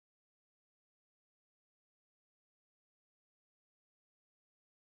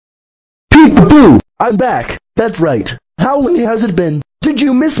Boo! I'm back. That's right. How long has it been? Did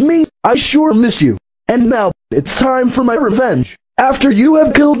you miss me? I sure miss you. And now, it's time for my revenge. After you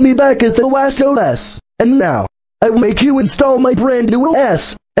have killed me back at the last OS. And now, I will make you install my brand new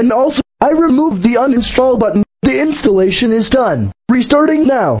OS. And also, I removed the uninstall button. The installation is done. Restarting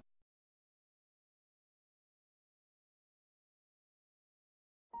now.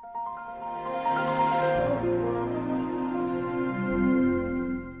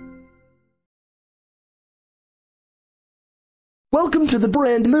 Welcome to the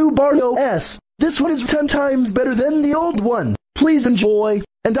brand new Barney OS. This one is 10 times better than the old one. Please enjoy,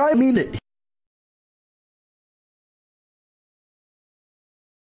 and I mean it.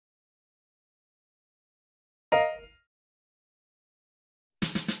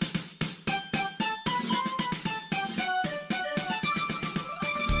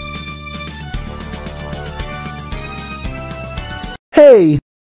 Hey!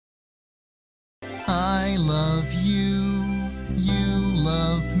 I love you, you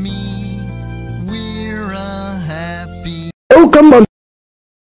love me, we're a happy... Oh, come on!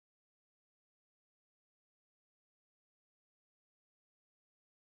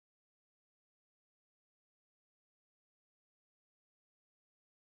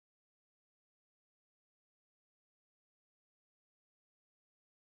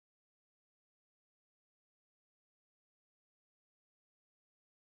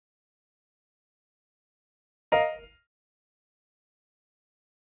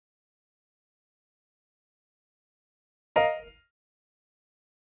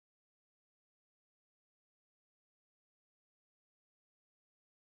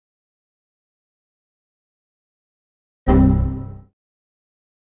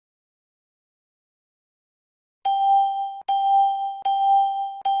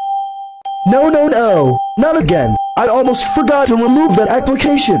 No, not again. I almost forgot to remove that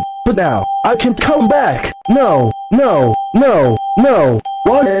application, but now, I can come back. No.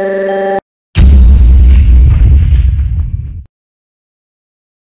 What?